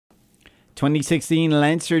2016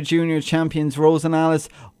 Leinster Junior Champions Rosenallis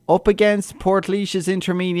up against Portlaoise's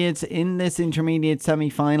intermediates in this intermediate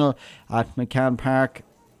semi-final at McCann Park.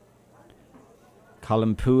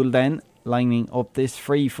 Colin Poole then lining up this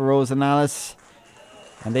free for Rosenallis,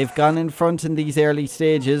 and they've gone in front in these early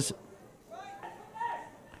stages.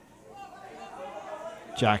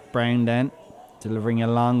 Jack Brown then delivering a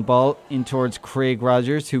long ball in towards Craig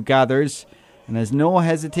Rogers, who gathers and has no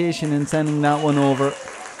hesitation in sending that one over.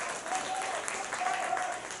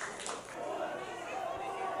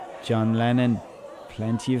 John Lennon,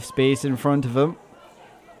 plenty of space in front of him,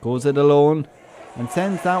 goes it alone and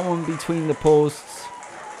sends that one between the posts.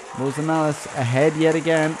 Rosenallis ahead yet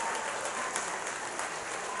again.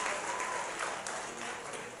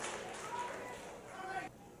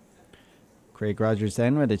 Craig Rogers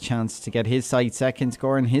then with a chance to get his side second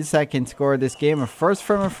score, and his second score of this game, a first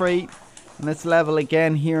from a free, and it's level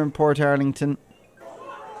again here in Portarlington.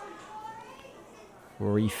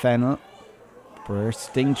 Rory Fennell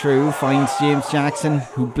bursting through, finds James Jackson,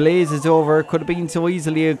 who blazes over. Could have been so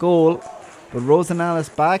easily a goal, but Rosenallis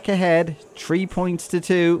back ahead, 3 points to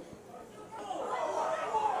 2.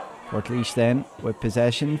 Portlaoise then with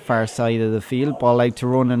possession, far side of the field, ball out to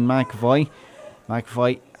Ronan McAvoy.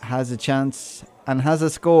 McAvoy has a chance and has a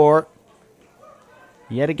score.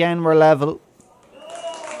 Yet again we're level.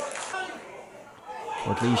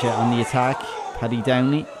 Portlaoise on the attack, Paddy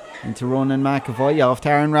Downey into Ronan McAvoy, off to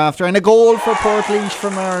Aaron Rafter, and a goal for Portlaoise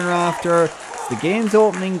from Aaron Rafter. It's the game's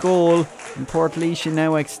opening goal, and Portlaoise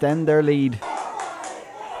now extend their lead.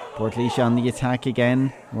 Portlaoise on the attack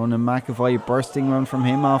again. Ronan McAvoy, bursting run from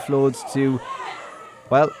him, offloads to,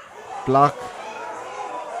 well, block.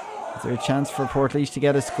 Is there a chance for Portlaoise to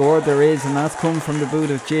get a score? There is, and that's come from the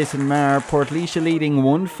boot of Jason Maher. Portlaoise leading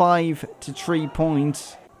 1-5 to 3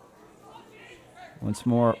 points. Once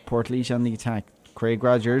more, Portlaoise on the attack. Craig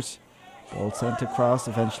Rogers, ball sent across,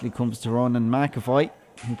 eventually comes to Ronan McAvoy,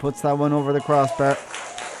 who puts that one over the crossbar.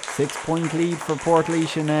 6 point lead for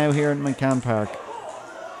Portlaoise now here at McCann Park.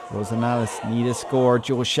 Rosenallis need a score.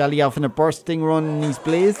 Joe Shelley off in a bursting run, and he's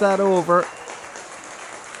blazed that over.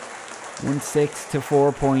 1-6 to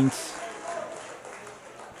 4 points.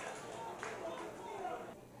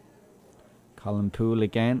 Colin Poole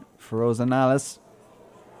again for Rosenallis.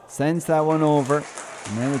 Sends that one over.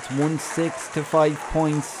 And now it's 1-6 to 5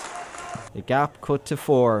 points. The gap cut to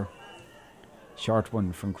 4. Short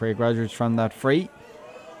one from Craig Rogers from that free.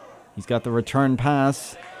 He's got the return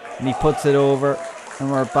pass and he puts it over,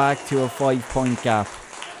 and we're back to a 5 point gap.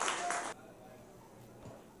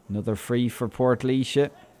 Another free for Portlaoise.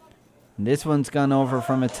 And this one's gone over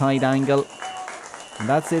from a tight angle. And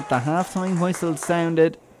that's it. The half-time whistle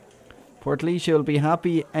sounded. Portlaoise will be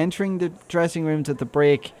happy entering the dressing rooms at the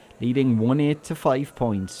break, leading 1-8 to 5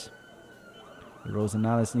 points.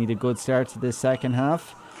 Rosenallis need a good start to this second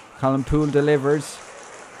half. Colin Poole delivers,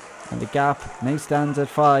 and the gap now stands at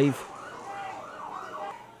 5.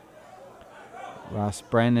 Ross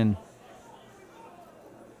Brennan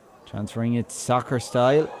transferring it soccer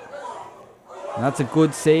style. And that's a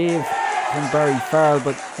good save from Barry Farrell,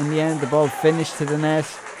 but in the end the ball finished to the net.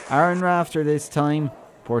 Aaron Rafter this time.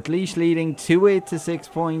 Portlaoise leading 2-8 to 6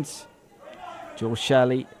 points. Joe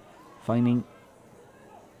Shelley finding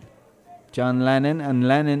John Lennon, and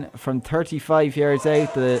Lennon from 35 yards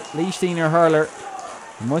out, the Laois senior hurler.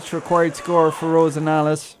 A much required score for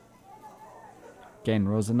Rosenallis. Again,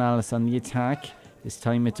 Rosenallis on the attack. This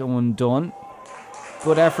time it's Owen Dunn.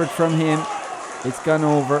 Good effort from him. It's gone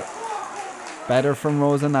over. Better from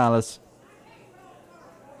Rosenallis.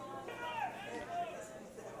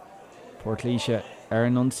 Portlaoise,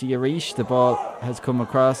 Aaron Unciarish. The ball has come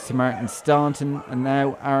across to Martin Staunton, and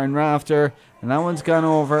now Aaron Rafter, and that one's gone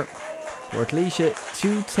over. Portlaoise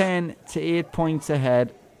 2-10 to 8 points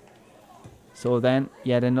ahead. So then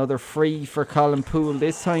yet another free for Colin Poole,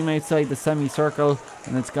 this time outside the semicircle,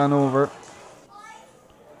 and it's gone over.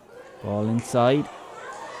 Ball inside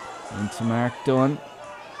into Mark Dunn,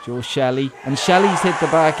 Joe Shelley, and Shelley's hit the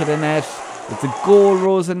back of the net. It's a goal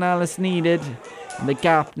Rosenallis needed, and the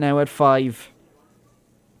gap now at 5.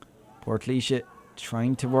 Portlaoise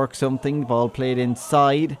trying to work something. Ball played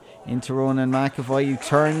inside into Ronan McAvoy, who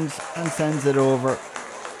turns and sends it over.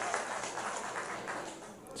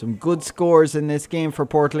 Some good scores in this game for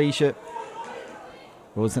Portlaoise.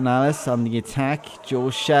 Rosenallis on the attack. Joe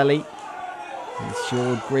Shelley. He's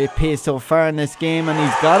showed great pace so far in this game, and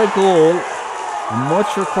he's got a goal. A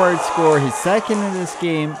much required score, his second in this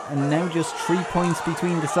game, and now just 3 points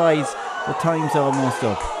between the sides. The time's almost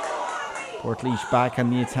up. Portlaoise back on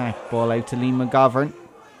the attack. Ball out to Liam McGovern,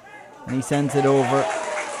 and he sends it over.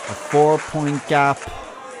 A 4 point gap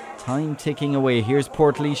Time ticking away. Here's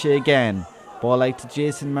Portlaoise again. Ball out to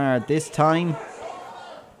Jason Marr. This time,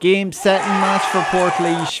 game, set and match for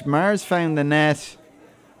Portlaoise. Marr's found the net.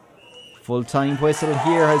 Full time whistle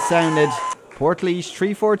here has sounded. Portlaoise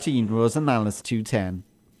 3-14, Rosenallis 2-10.